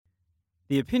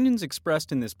The opinions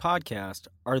expressed in this podcast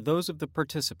are those of the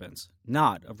participants,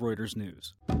 not of Reuters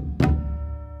News.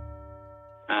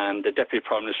 And the Deputy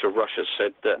Prime Minister of Russia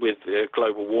said that with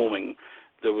global warming,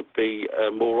 there would be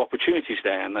more opportunities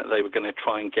there, and that they were going to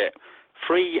try and get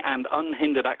free and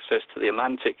unhindered access to the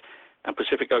Atlantic and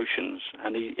Pacific Oceans.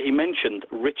 And he mentioned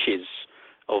riches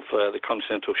of the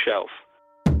continental shelf.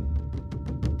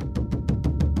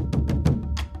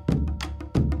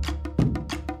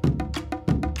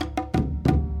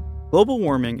 Global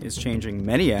warming is changing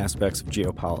many aspects of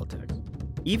geopolitics.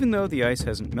 Even though the ice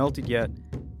hasn't melted yet,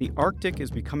 the Arctic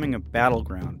is becoming a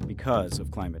battleground because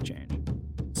of climate change.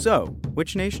 So,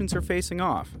 which nations are facing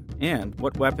off, and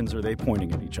what weapons are they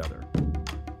pointing at each other?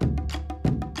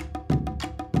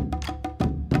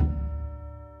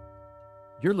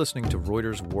 You're listening to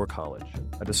Reuters War College,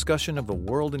 a discussion of the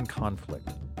world in conflict,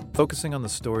 focusing on the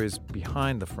stories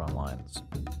behind the front lines.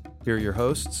 Here are your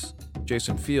hosts,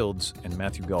 Jason Fields and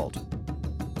Matthew Gault.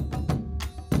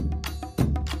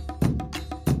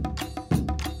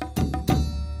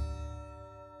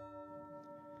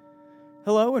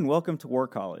 Hello and welcome to War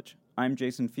College. I'm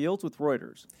Jason Fields with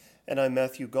Reuters. And I'm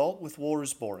Matthew Gault with War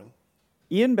is Boring.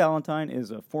 Ian Ballantyne is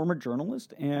a former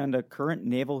journalist and a current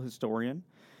naval historian.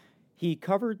 He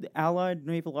covered the Allied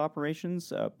naval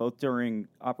operations both during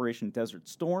Operation Desert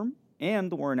Storm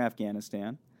and the war in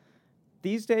Afghanistan.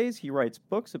 These days, he writes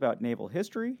books about naval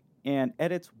history and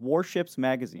edits Warships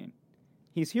magazine.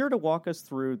 He's here to walk us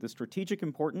through the strategic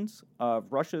importance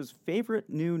of Russia's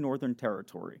favorite new northern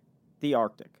territory, the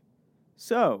Arctic.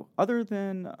 So, other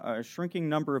than a shrinking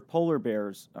number of polar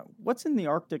bears, what's in the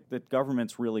Arctic that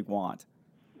governments really want?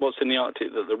 What's in the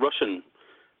Arctic that the Russian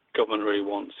government really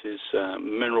wants is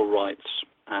mineral rights,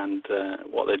 and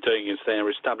what they're doing is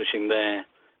they're establishing their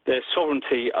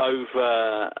sovereignty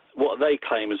over what they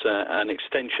claim is an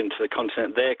extension to the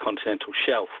continent, their continental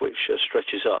shelf, which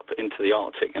stretches up into the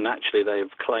Arctic. And actually, they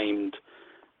have claimed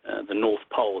the North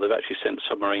Pole. They've actually sent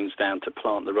submarines down to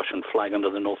plant the Russian flag under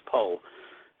the North Pole,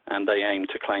 and they aim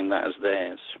to claim that as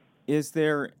theirs. Is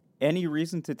there any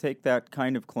reason to take that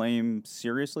kind of claim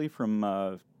seriously from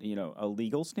a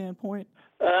legal standpoint?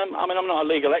 I'm not a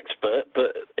legal expert,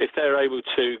 but if they're able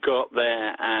to go up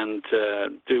there and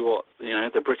do what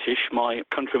the British, my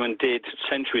countrymen, did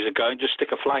centuries ago, and just stick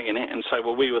a flag in it and say,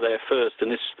 well, we were there first,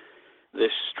 and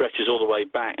this stretches all the way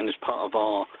back and is part of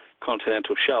our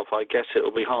continental shelf, I guess it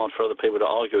will be hard for other people to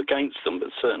argue against them. But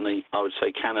certainly, I would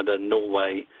say Canada,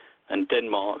 Norway, and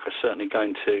Denmark are certainly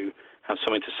going to have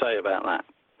something to say about that.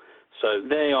 So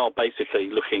they are basically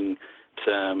looking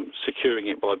at securing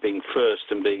it by being first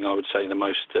and being, I would say, the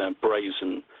most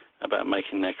brazen about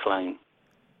making their claim.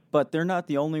 But they're not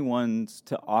the only ones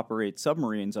to operate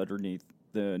submarines underneath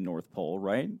the North Pole,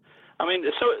 right? I mean,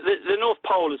 so the North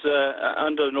Pole is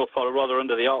under the North Pole, or rather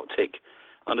under the Arctic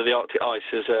ice,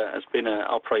 has been an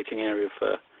operating area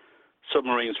for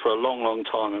submarines for a long, long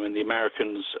time. I mean, the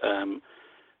Americans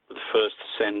were the first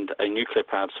to send a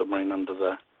nuclear-powered submarine under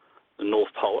the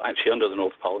North Pole, actually under the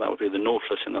North Pole. That would be the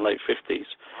Nautilus in the late 50s.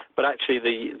 But actually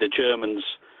the Germans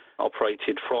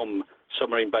operated from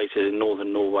submarine bases in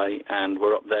northern Norway and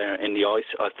were up there in the ice,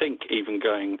 I think even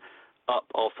going up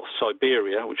off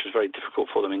Siberia, which was very difficult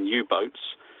for them in U-boats,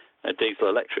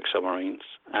 diesel-electric submarines.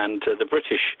 And the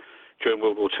British, during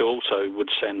World War II, also would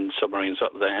send submarines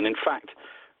up there. And in fact,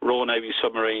 Royal Navy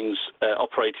submarines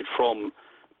operated from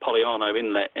Poliano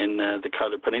Inlet in the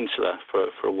Kola Peninsula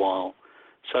for a while.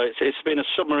 So it's been a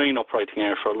submarine operating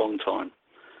area for a long time.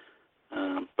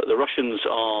 But the Russians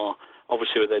are,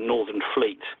 obviously with their northern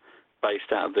fleet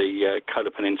based out of the Kola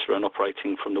Peninsula and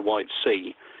operating from the White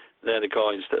Sea, they're the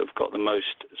guys that have got the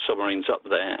most submarines up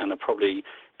there and are probably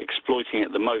exploiting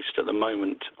it the most at the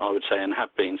moment, I would say, and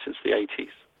have been since the 80s.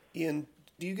 Ian,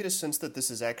 do you get a sense that this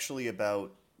is actually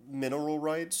about mineral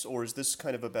rights, or is this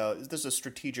a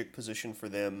strategic position for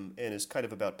them and is kind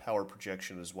of about power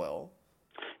projection as well?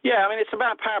 Yeah, I mean, it's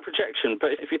about power projection,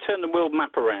 but if you turn the world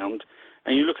map around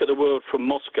and you look at the world from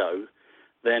Moscow,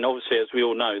 then obviously, as we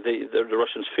all know, the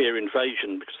Russians fear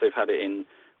invasion because they've had it in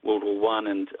World War I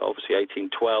and obviously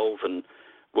 1812 and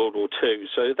World War II.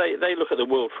 So they look at the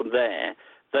world from there.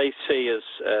 They see as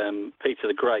Peter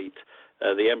the Great,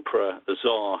 the Emperor, the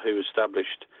Tsar, who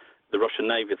established the Russian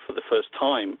Navy for the first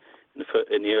time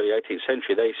in the early 18th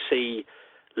century. They see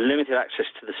limited access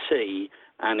to the sea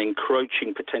and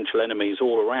encroaching potential enemies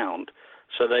all around.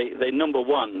 So they number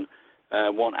one,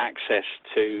 want access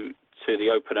to the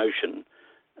open ocean.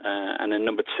 And then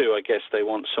number two, I guess they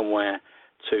want somewhere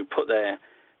to put their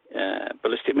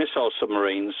ballistic missile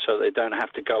submarines so they don't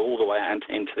have to go all the way out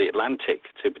into the Atlantic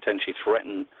to potentially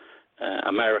threaten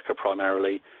America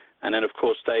primarily. And then, of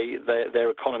course, their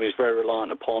economy is very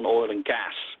reliant upon oil and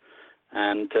gas,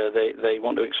 and they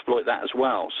want to exploit that as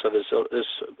well. So there's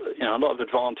a lot of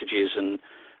advantages and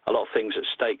a lot of things at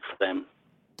stake for them.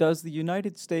 Does the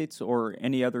United States or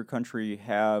any other country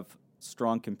have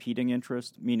strong competing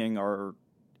interests, meaning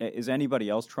is anybody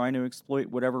else trying to exploit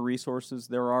whatever resources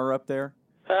there are up there?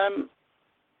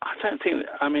 I don't think,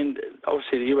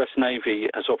 obviously the U.S. Navy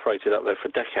has operated up there for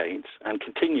decades and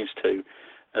continues to.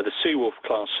 The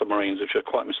Seawolf-class submarines, which are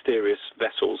quite mysterious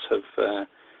vessels, have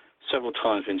several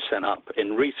times been sent up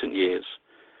in recent years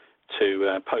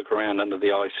to poke around under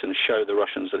the ice and show the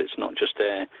Russians that it's not just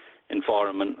their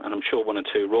environment, and I'm sure one or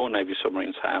two Royal Navy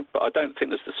submarines have, but I don't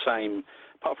think there's the same,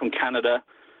 apart from Canada,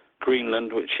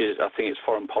 Greenland, which is, I think its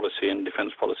foreign policy and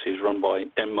defence policy is run by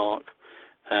Denmark,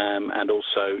 and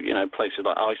also, places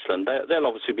like Iceland. They'll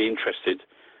obviously be interested,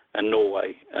 and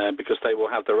Norway, because they will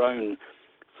have their own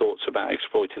thoughts about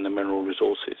exploiting the mineral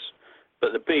resources.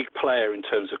 But the big player in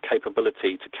terms of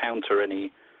capability to counter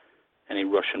any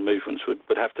Russian movements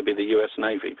would have to be the U.S.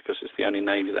 Navy, because it's the only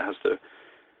Navy that has the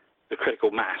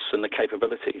critical mass and the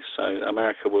capabilities. So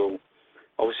America will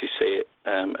obviously see it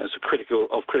as of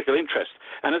critical interest.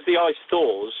 And as the ice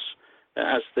thaws,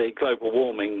 as the global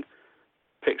warming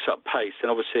picks up pace, then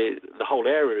obviously the whole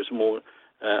area is more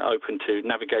open to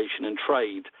navigation and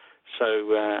trade.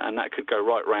 So and that could go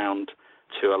right round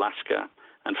to Alaska.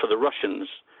 And for the Russians,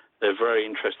 they're very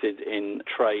interested in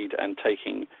trade and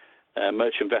taking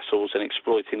merchant vessels and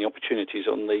exploiting the opportunities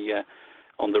on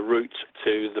the route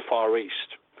to the Far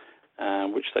East,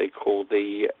 which they call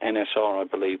the NSR, I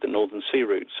believe, the Northern Sea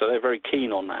Route. So they're very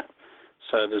keen on that.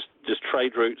 So there's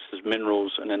trade routes, there's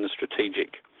minerals, and then the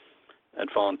strategic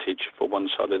advantage for one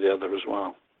side or the other as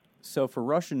well. So for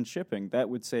Russian shipping, that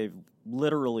would save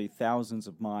literally thousands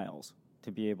of miles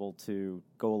to be able to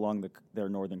go along their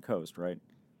northern coast, right?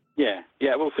 Yeah.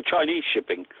 Well, for Chinese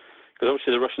shipping, because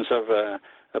obviously the Russians have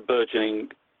a burgeoning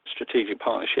strategic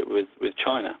partnership with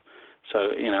China. So,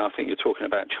 I think you're talking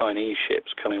about Chinese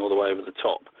ships coming all the way over the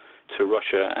top to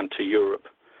Russia and to Europe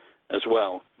as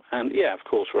well. And, yeah, of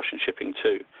course, Russian shipping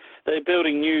too. They're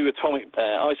building new atomic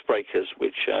icebreakers,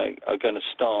 which are going to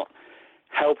start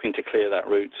helping to clear that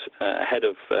route ahead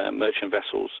of merchant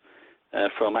vessels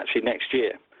from actually next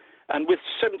year. And with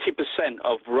 70%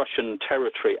 of Russian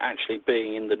territory actually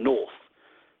being in the north,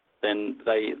 then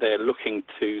they're looking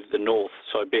to the north,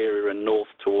 Siberia and north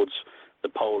towards the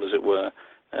pole, as it were,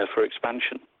 for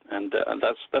expansion. And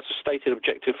that's a stated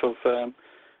objective of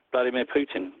Vladimir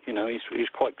Putin. He's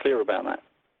quite clear about that.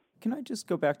 Can I just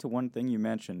go back to one thing you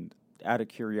mentioned, out of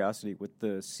curiosity? With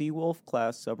the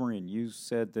Seawolf-class submarine, you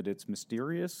said that it's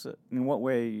mysterious. In what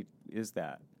way is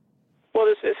that? Well,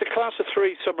 it's a class of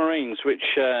 3 submarines which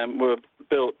were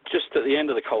built just at the end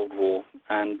of the Cold War,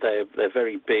 and they're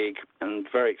very big and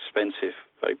very expensive,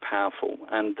 very powerful.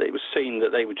 And it was seen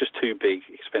that they were just too big,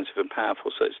 expensive and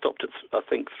powerful, so it stopped at, I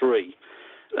think, 3.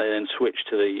 They then switched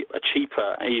to a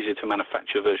cheaper, easier to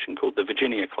manufacture version called the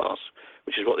Virginia class,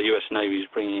 which is what the U.S. Navy is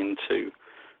bringing in to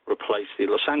replace the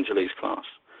Los Angeles class.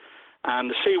 And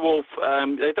the Seawolf,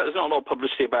 there's not a lot of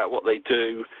publicity about what they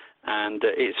do, and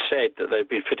it's said that they've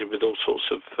been fitted with all sorts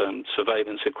of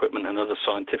surveillance equipment and other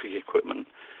scientific equipment.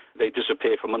 They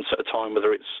disappear for months at a time,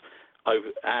 whether it's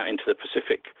out into the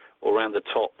Pacific or around the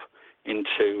top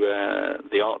into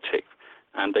the Arctic,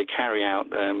 and they carry out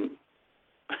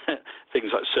things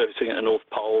like servicing at the North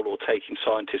Pole or taking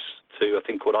scientists to a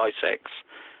thing called ICEX,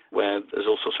 where there's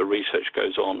all sorts of research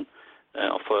goes on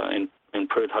in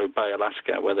Prudhoe Bay,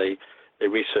 Alaska, where they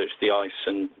research the ice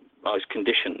and ice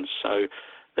conditions. So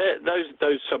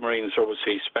those submarines are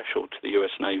obviously special to the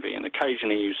U.S. Navy, and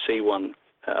occasionally you see one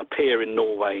appear in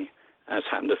Norway, as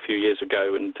happened a few years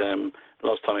ago. And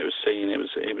last time it was seen, it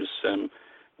was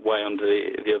way under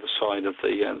the other side of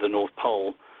the North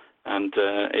Pole, and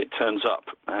it turns up.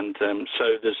 And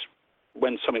so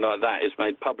when something like that is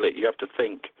made public, you have to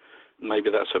think maybe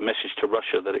that's a message to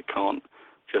Russia that it can't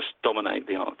just dominate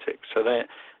the Arctic. So they're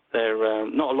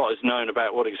not a lot is known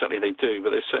about what exactly they do,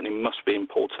 but they certainly must be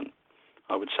important,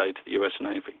 I would say, to the U.S.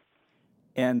 Navy.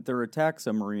 And they're attack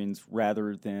submarines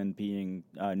rather than being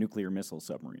nuclear missile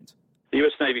submarines. The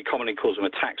U.S. Navy commonly calls them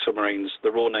attack submarines.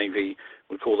 The Royal Navy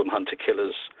would call them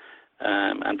hunter-killers,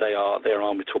 and they're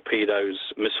armed with torpedoes,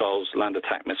 missiles, land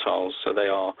attack missiles. So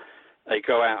they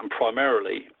go out and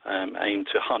primarily aim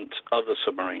to hunt other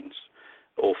submarines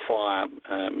or fire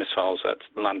missiles at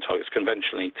land targets,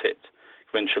 conventionally tipped,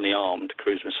 conventionally armed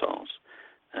cruise missiles.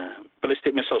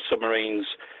 Ballistic missile submarines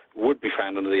would be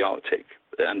found under the Arctic,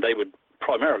 and they would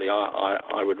primarily,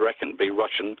 I would reckon, be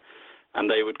Russian, and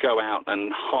they would go out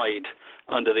and hide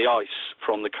under the ice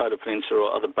from the Kola Peninsula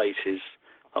or other bases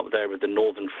up there with the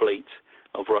Northern Fleet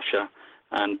of Russia,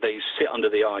 and they sit under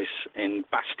the ice in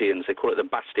bastions. They call it the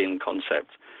bastion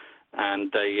concept,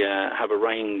 and they have a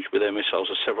range with their missiles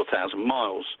of several thousand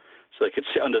miles. So they could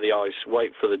sit under the ice,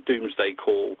 wait for the doomsday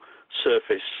call,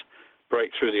 surface,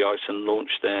 break through the ice and launch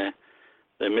their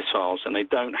missiles, and they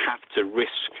don't have to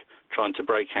risk trying to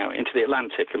break out into the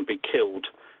Atlantic and be killed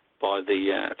by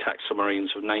the attack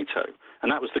submarines of NATO.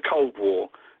 And that was the Cold War,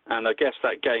 and I guess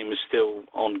that game is still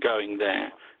ongoing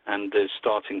there, and is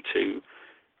starting to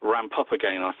ramp up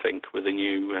again, I think, with the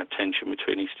new tension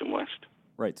between East and West.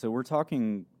 Right, so we're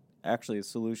talking actually a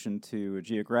solution to a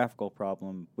geographical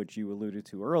problem, which you alluded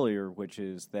to earlier, which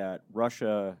is that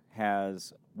Russia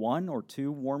has one or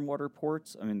two warm water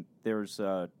ports. I mean, there's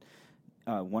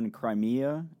one in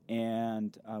Crimea,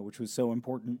 and which was so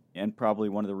important, and probably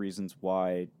one of the reasons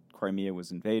why Crimea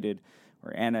was invaded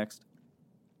or annexed.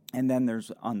 And then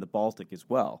there's on the Baltic as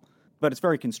well, but it's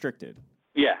very constricted.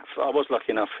 Yeah, I was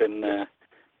lucky enough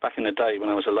back in the day when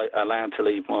I was allowed to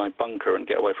leave my bunker and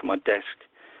get away from my desk.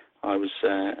 I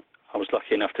was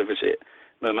lucky enough to visit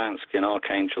Murmansk in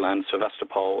Archangel and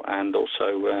Sevastopol, and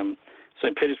also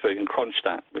St. Petersburg and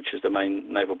Kronstadt, which is the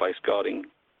main naval base guarding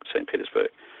St. Petersburg.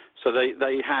 So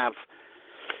they have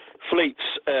fleets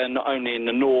not only in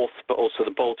the north, but also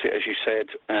the Baltic, as you said,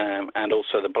 and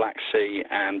also the Black Sea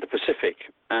and the Pacific.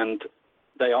 And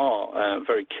they are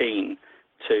very keen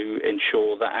to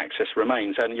ensure that access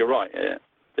remains. And you're right,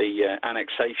 the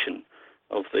annexation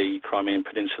of the Crimean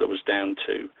Peninsula was down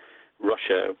to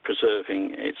Russia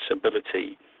preserving its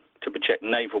ability to project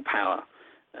naval power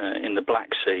in the Black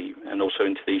Sea and also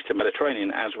into the Eastern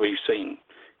Mediterranean, as we've seen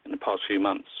in the past few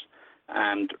months.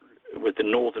 And with the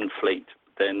Northern Fleet,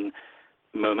 then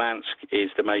Murmansk is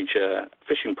the major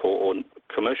fishing port or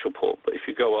commercial port. But if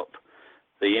you go up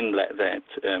the inlet there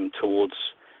towards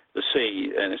the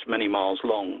sea, and it's many miles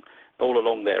long, all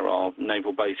along there are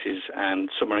naval bases and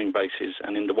submarine bases,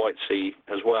 and in the White Sea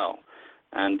as well.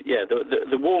 And yeah,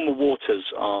 the warmer waters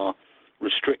are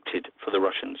restricted for the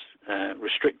Russians,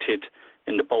 restricted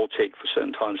in the Baltic for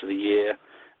certain times of the year,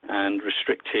 and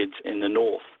restricted in the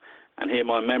north. And here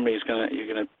my memory is you're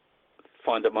going to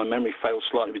find that my memory fails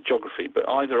slightly with geography, but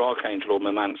either Archangel or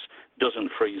Murmansk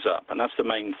doesn't freeze up, and that's the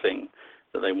main thing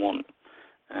that they want.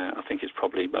 I think it's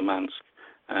probably Murmansk.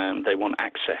 They want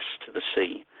access to the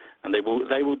sea, and they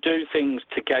will do things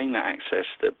to gain that access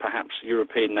that perhaps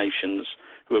European nations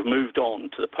who have moved on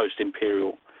to the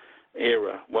post-imperial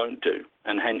era won't do,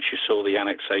 and hence you saw the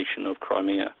annexation of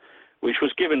Crimea, which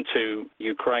was given to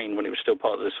Ukraine when it was still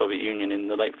part of the Soviet Union in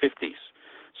the late 50s.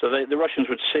 So the Russians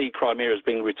would see Crimea as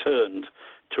being returned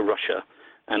to Russia,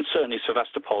 and certainly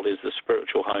Sevastopol is the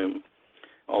spiritual home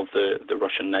of the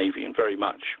Russian Navy, and very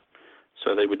much.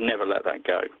 So they would never let that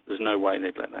go. There's no way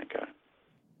they'd let that go.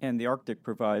 And the Arctic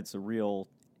provides a real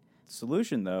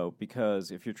solution, though,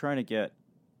 because if you're trying to get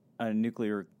a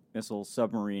nuclear missile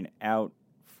submarine out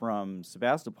from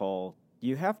Sevastopol,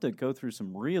 you have to go through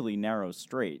some really narrow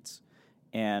straits,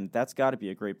 and that's got to be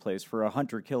a great place for a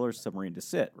hunter-killer submarine to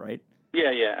sit, right?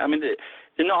 Yeah. I mean,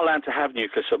 they're not allowed to have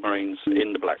nuclear submarines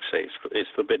in the Black Sea. It's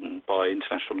forbidden by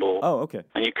international law. Oh, okay.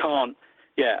 And you can't.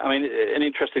 Yeah, I mean, an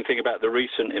interesting thing about the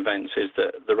recent events is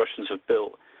that the Russians have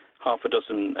built half a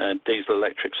dozen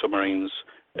diesel-electric submarines,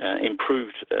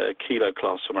 improved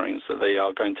Kilo-class submarines that they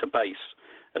are going to base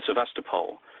at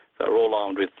Sevastopol, that are all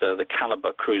armed with the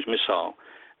Kalibr cruise missile.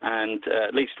 And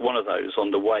at least one of those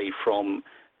on the way from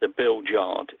the build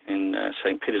yard in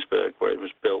St. Petersburg, where it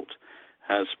was built,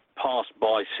 has passed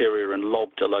by Syria and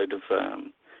lobbed a load of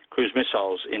cruise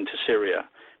missiles into Syria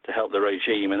to help the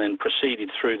regime, and then proceeded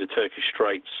through the Turkish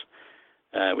Straits,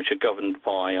 which are governed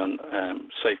by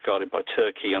safeguarded by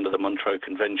Turkey under the Montreux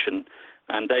Convention.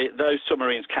 And those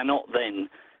submarines cannot then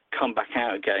come back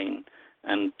out again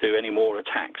and do any more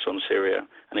attacks on Syria,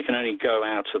 and they can only go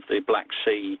out of the Black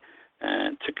Sea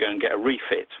to go and get a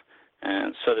refit.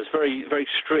 So there's very, very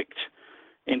strict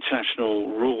international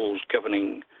rules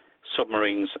governing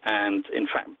submarines, and in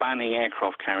fact banning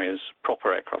aircraft carriers,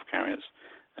 proper aircraft carriers,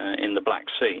 in the Black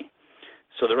Sea.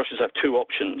 So the Russians have two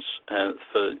options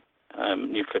for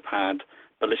nuclear-powered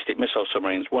ballistic missile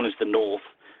submarines. One is the north,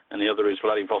 and the other is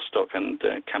Vladivostok and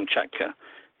Kamchatka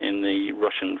in the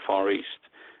Russian Far East.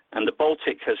 And the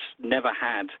Baltic has never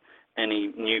had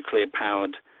any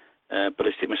nuclear-powered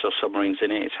ballistic missile submarines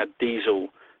in it. It's had diesel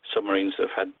submarines that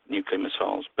have had nuclear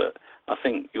missiles, but I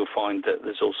think you'll find that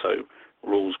there's also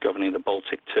rules governing the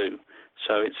Baltic too.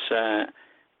 So it's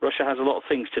Russia has a lot of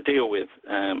things to deal with,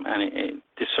 and it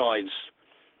decides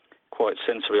quite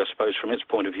sensibly, I suppose, from its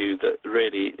point of view, that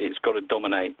really it's got to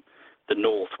dominate the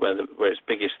north, where its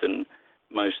biggest and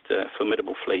most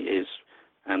formidable fleet is,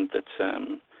 and that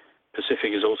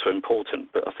Pacific is also important,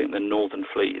 but I think the Northern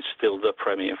Fleet is still the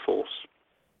premier force.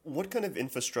 What kind of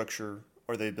infrastructure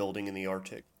are they building in the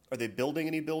Arctic? Are they building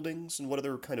any buildings, and what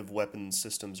other kind of weapon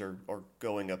systems are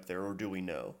going up there, or do we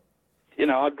know? You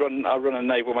know, I run a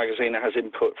naval magazine that has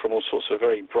input from all sorts of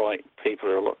very bright people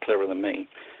who are a lot cleverer than me,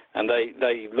 and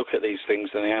they look at these things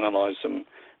and they analyse them,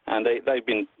 and they've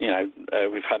been,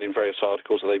 we've had in various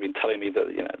articles, they've been telling me that,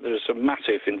 there's a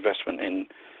massive investment in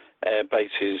air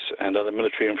bases and other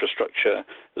military infrastructure.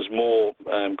 There's more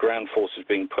ground forces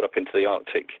being put up into the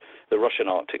Arctic, the Russian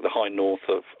Arctic, the high north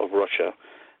of Russia,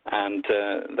 and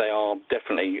they are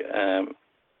definitely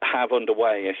have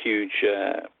underway a huge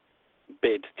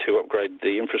bid to upgrade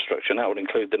the infrastructure, and that would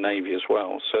include the Navy as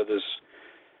well. So there's,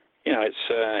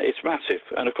 it's massive,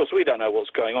 and of course we don't know what's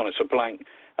going on. It's a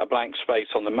blank space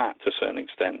on the map to a certain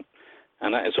extent,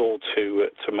 and that is all to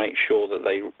make sure that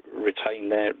they retain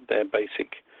their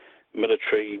basic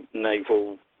military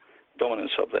naval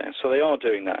dominance up there. So they are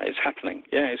doing that. It's happening.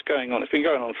 Yeah, it's going on. It's been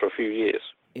going on for a few years.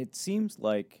 It seems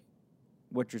like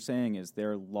what you're saying is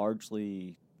they're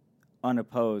largely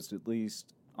unopposed, at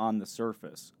least on the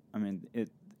surface. I mean,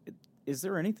 is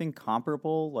there anything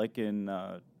comparable, like in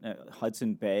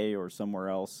Hudson Bay or somewhere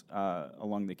else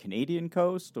along the Canadian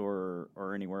coast or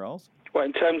anywhere else? Well,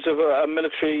 in terms of a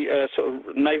military sort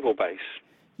of naval base?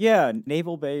 Yeah,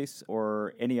 naval base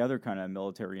or any other kind of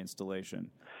military installation.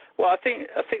 Well, I think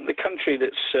the country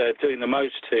that's doing the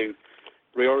most to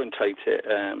reorientate it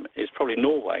is probably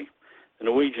Norway. The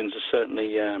Norwegians are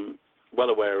certainly well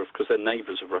aware of, because they're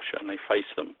neighbours of Russia and they face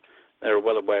them. They're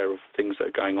well aware of things that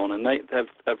are going on, and they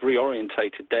have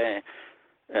reorientated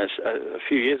a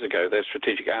few years ago, their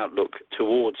strategic outlook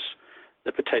towards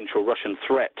the potential Russian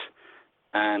threat.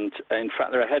 And in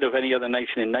fact, they're ahead of any other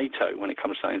nation in NATO when it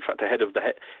comes to that. In fact, ahead of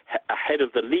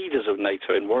the leaders of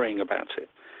NATO in worrying about it.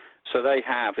 So they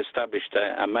have established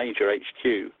a major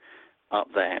HQ up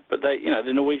there. But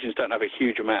the Norwegians don't have a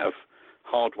huge amount of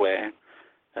hardware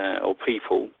or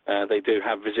people. They do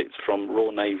have visits from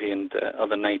Royal Navy and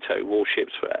other NATO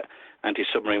warships for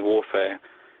anti-submarine warfare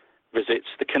visits.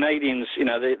 The Canadians,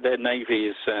 their navy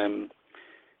is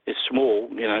small,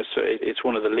 so it's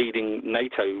one of the leading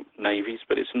NATO navies,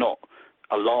 but it's not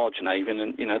a large navy,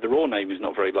 and the Royal Navy is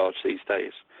not very large these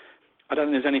days. I don't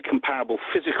think there's any comparable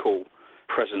physical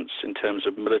presence in terms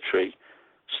of military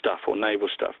stuff or naval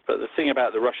stuff. But the thing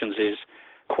about the Russians is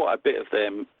quite a bit of their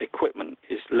equipment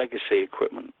is legacy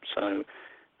equipment. So,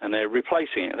 and they're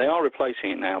replacing it. They are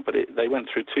replacing it now, but they went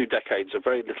through 2 decades of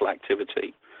very little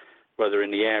activity, whether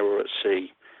in the air or at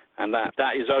sea, and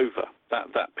that is over.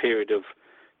 That period of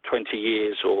 20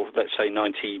 years, or let's say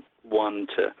 91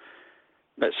 to,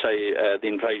 let's say,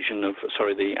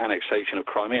 the annexation of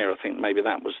Crimea. I think maybe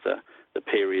that was the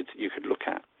period you could look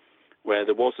at, where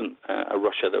there wasn't a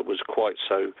Russia that was quite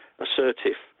so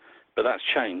assertive, but that's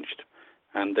changed,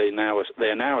 and they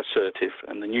are now assertive,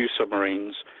 and the new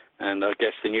submarines, and I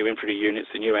guess the new infantry units,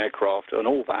 the new aircraft, and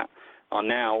all that are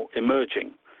now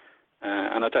emerging,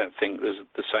 and I don't think there's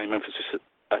the same emphasis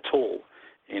at all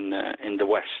in the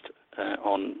West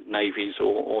on navies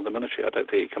or the military. I don't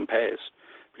think it compares,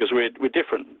 because we're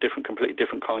completely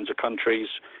different kinds of countries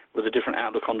with a different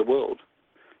outlook on the world.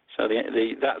 So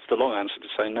that's the long answer to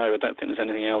say no. I don't think there's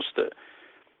anything else that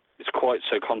is quite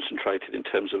so concentrated in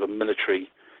terms of a military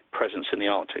presence in the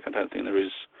Arctic. I don't think there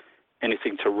is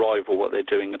anything to rival what they're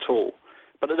doing at all.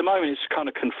 But at the moment, it's kind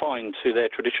of confined to their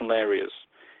traditional areas,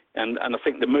 and I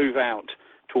think the move out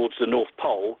towards the North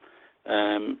Pole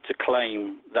to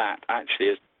claim that actually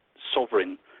as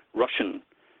sovereign Russian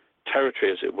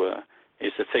territory, as it were,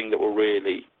 is the thing that will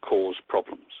really cause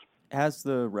problems. Has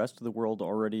the rest of the world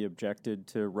already objected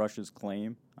to Russia's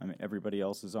claim? I mean, everybody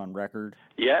else is on record.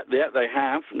 Yeah, they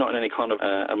have, not in any kind of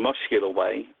a muscular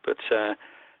way, but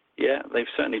they've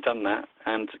certainly done that.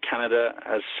 And Canada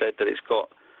has said that it's got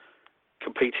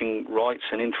competing rights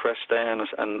and interests there,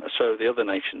 and so have the other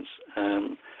nations.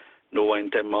 Norway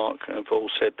and Denmark have all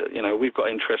said that, we've got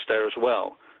interest there as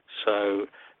well. So,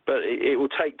 but it will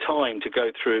take time to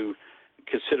go through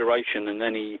consideration and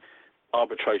any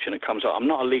arbitration that comes up. I'm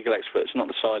not a legal expert. It's not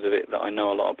the side of it that I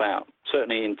know a lot about.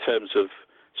 Certainly in terms of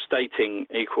stating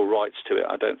equal rights to it,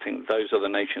 I don't think those other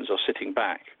nations are sitting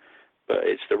back. But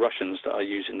it's the Russians that are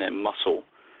using their muscle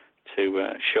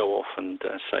to show off and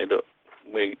say, look,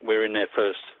 we're in there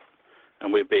first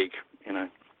and we're big,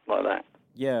 like that.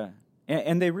 Yeah.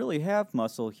 And they really have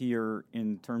muscle here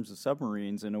in terms of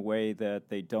submarines in a way that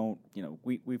they don't,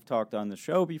 we've talked on the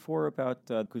show before about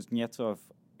Kuznetsov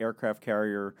aircraft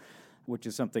carrier, which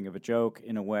is something of a joke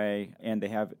in a way, and they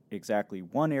have exactly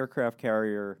one aircraft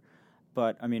carrier.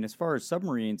 But, I mean, as far as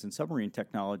submarines and submarine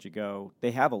technology go,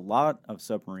 they have a lot of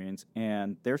submarines,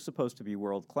 and they're supposed to be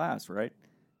world-class, right?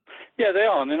 Yeah, they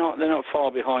are. And they're not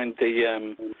far behind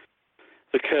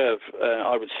the curve,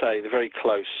 I would say. They're very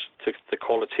close to the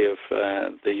quality of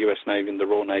the U.S. Navy and the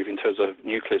Royal Navy in terms of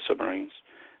nuclear submarines.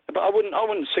 But I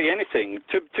wouldn't see anything.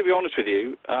 To be honest with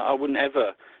you, I wouldn't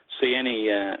ever see any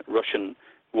Russian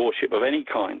warship of any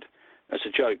kind as a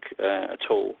joke at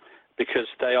all, because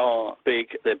they are big,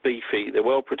 they're beefy, they're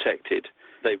well protected,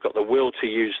 they've got the will to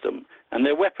use them, and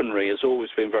their weaponry has always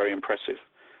been very impressive.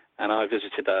 And I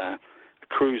visited a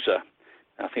cruiser,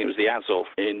 I think it was the Azov,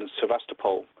 in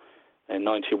Sevastopol in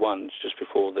 '91, just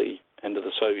before the end of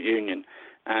the Soviet Union,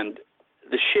 and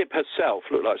the ship herself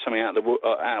looked like something out of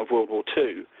World War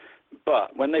II.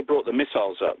 But when they brought the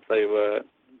missiles up, they were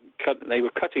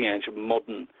cutting edge of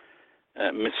modern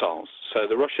missiles. So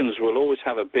the Russians will always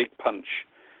have a big punch,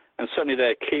 and certainly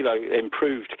their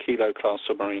improved Kilo class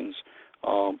submarines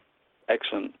are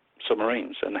excellent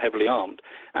submarines and heavily armed.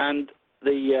 And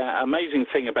the amazing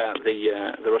thing about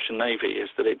the Russian Navy is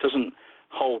that it doesn't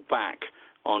hold back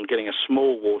on getting a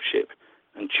small warship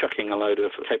and chucking a load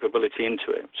of capability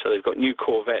into it. So they've got new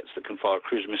corvettes that can fire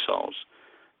cruise missiles,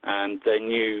 and their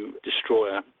new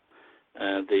destroyer,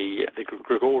 the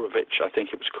Grigorovich, I think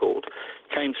it was called,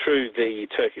 came through the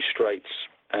Turkish Straits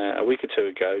a week or two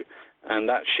ago, and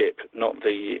that ship, not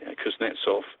the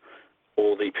Kuznetsov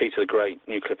or the Peter the Great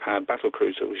nuclear-powered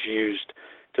battlecruiser, was used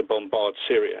to bombard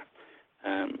Syria,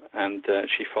 and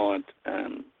she fired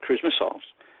cruise missiles.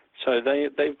 So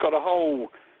they've got a whole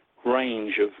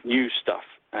range of new stuff,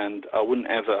 and I wouldn't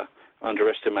ever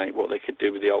underestimate what they could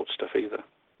do with the old stuff either,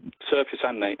 surface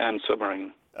and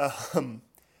submarine.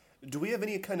 Do we have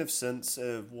any kind of sense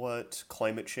of what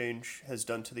climate change has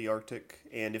done to the Arctic,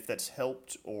 and if that's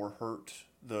helped or hurt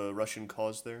the Russian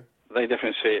cause there? They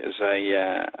definitely see it as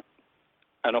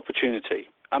an opportunity.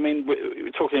 I mean,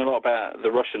 we're talking a lot about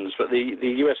the Russians, but the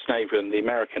U.S. Navy and the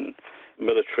American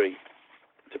military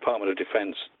Department of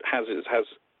Defense has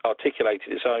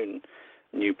articulated its own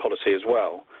new policy as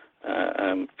well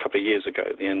a couple of years ago,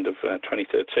 at the end of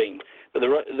 2013. But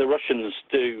the Russians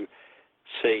do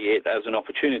see it as an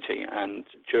opportunity, and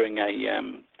during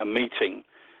a meeting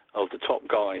of the top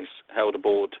guys held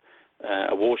aboard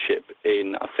a warship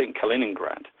in, I think,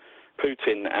 Kaliningrad,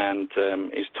 Putin and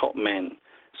his top men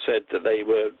said that they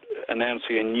were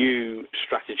announcing a new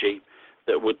strategy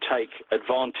that would take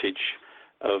advantage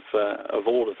of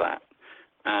all of that.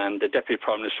 And the Deputy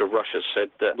Prime Minister of Russia said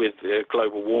that with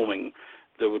global warming,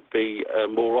 there would be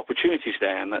more opportunities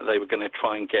there, and that they were going to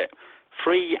try and get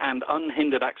free and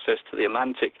unhindered access to the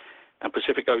Atlantic and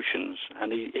Pacific Oceans.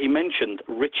 And he mentioned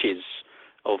riches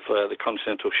of the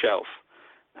continental shelf,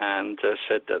 and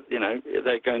said that, you know,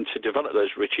 they're going to develop those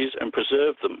riches and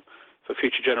preserve them for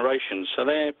future generations. So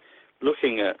they're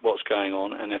looking at what's going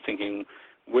on, and they're thinking,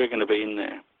 we're going to be in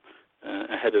there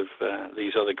ahead of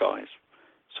these other guys.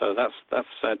 So that's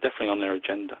definitely on their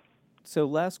agenda. So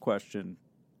last question,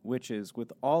 which is,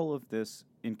 with all of this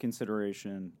in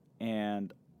consideration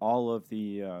and all of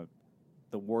the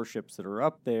warships that are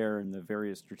up there and the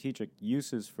various strategic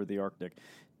uses for the Arctic,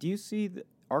 do you see the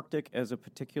Arctic as a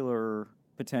particular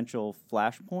potential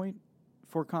flashpoint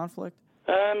for conflict?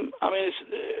 I mean,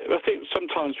 I think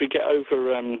sometimes we get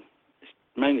over, it's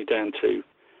mainly down to,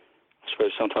 I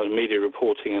suppose, sometimes media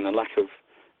reporting and a lack of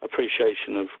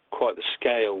appreciation of quite the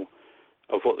scale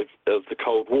of the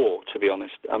Cold War, to be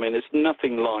honest. I mean, it's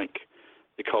nothing like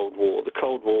the Cold War. The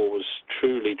Cold War was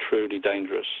truly, truly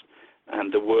dangerous,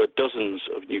 and there were dozens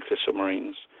of nuclear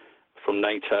submarines from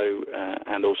NATO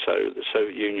and also the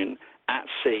Soviet Union at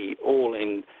sea, all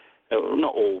in,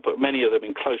 not all, but many of them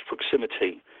in close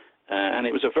proximity. And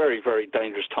it was a very, very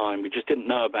dangerous time. We just didn't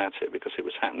know about it because it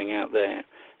was happening out there.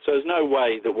 So there's no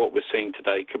way that what we're seeing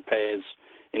today compares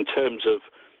in terms of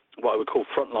what I would call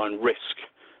frontline risk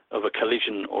of a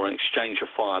collision or an exchange of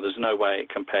fire. There's no way it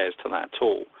compares to that at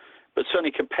all. But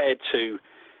certainly compared to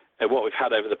what we've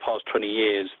had over the past 20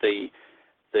 years, the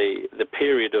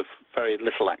period of very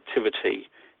little activity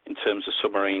in terms of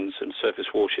submarines and surface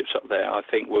warships up there, I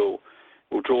think will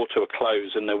draw to a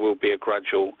close, and there will be a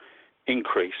gradual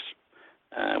increase.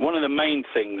 One of the main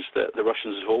things that the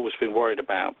Russians have always been worried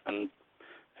about, and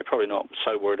they're probably not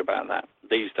so worried about that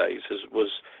these days, was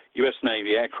U.S.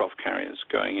 Navy aircraft carriers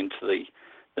going into the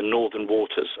northern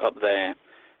waters up there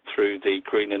through the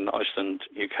Greenland, Iceland,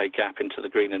 UK gap into the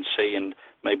Greenland Sea and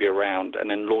maybe around, and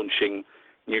then launching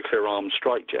nuclear-armed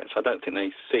strike jets. I don't think they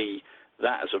see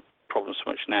that as a problem so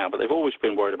much now, but they've always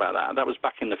been worried about that. And that was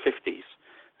back in the 50s,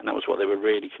 and that was what they were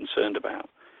really concerned about.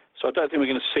 So I don't think we're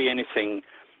going to see anything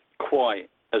quite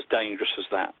as dangerous as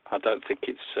that. I don't think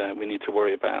it's we need to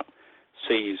worry about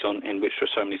seas in which there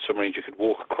are so many submarines you could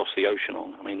walk across the ocean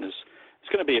on. I mean, there's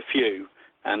going to be a few,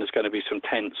 and there's going to be some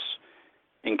tense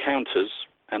encounters,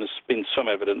 and there's been some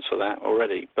evidence of that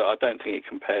already, but I don't think it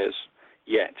compares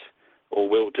yet, or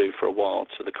will do for a while,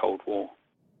 to the Cold War.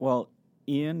 Well,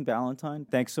 Ian Ballantine,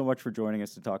 thanks so much for joining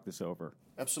us to talk this over.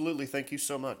 Absolutely. Thank you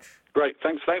so much. Great.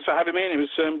 Thanks for having me, and it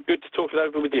was good to talk it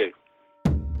over with you.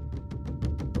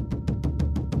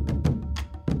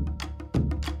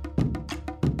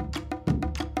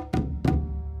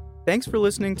 Thanks for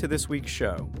listening to this week's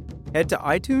show. Head to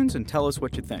iTunes and tell us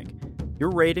what you think. Your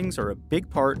ratings are a big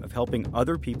part of helping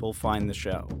other people find the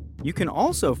show. You can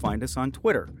also find us on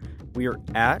Twitter. We are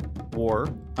at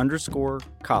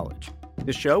war_college.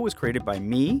 The show was created by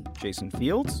me, Jason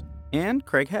Fields, and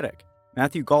Craig Heddick.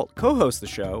 Matthew Galt co-hosts the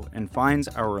show and finds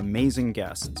our amazing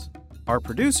guests. Our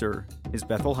producer is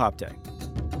Bethel Hopte.